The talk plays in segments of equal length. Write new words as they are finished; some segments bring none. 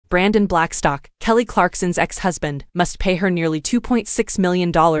Brandon Blackstock, Kelly Clarkson's ex-husband, must pay her nearly $2.6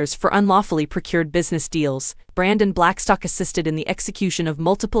 million for unlawfully procured business deals. Brandon Blackstock assisted in the execution of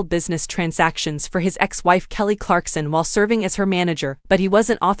multiple business transactions for his ex-wife Kelly Clarkson while serving as her manager, but he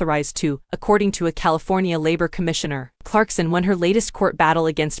wasn't authorized to, according to a California labor commissioner. Clarkson won her latest court battle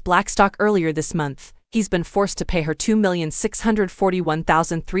against Blackstock earlier this month. He's been forced to pay her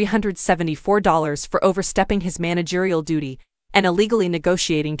 $2,641,374 for overstepping his managerial duty and illegally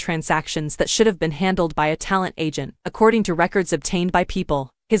negotiating transactions that should have been handled by a talent agent. According to records obtained by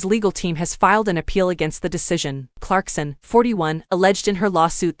People, his legal team has filed an appeal against the decision. Clarkson, 41, alleged in her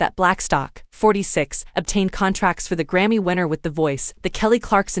lawsuit that Blackstock, 46, obtained contracts for the Grammy winner with The Voice, The Kelly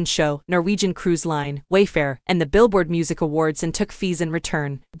Clarkson Show, Norwegian Cruise Line, Wayfair, and the Billboard Music Awards and took fees in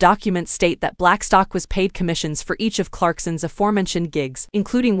return. Documents state that Blackstock was paid commissions for each of Clarkson's aforementioned gigs,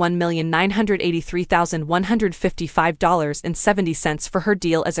 including $1,983,155.70 for her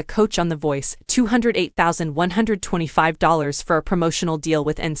deal as a coach on The Voice, $208,125 for a promotional deal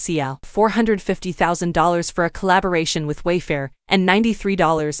with NCL, $450,000 for a collaboration with Wayfair, and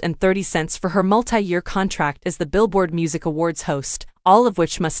 $93.30 for her multi-year contract as the Billboard Music Awards host, all of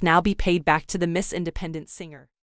which must now be paid back to the Miss Independent singer.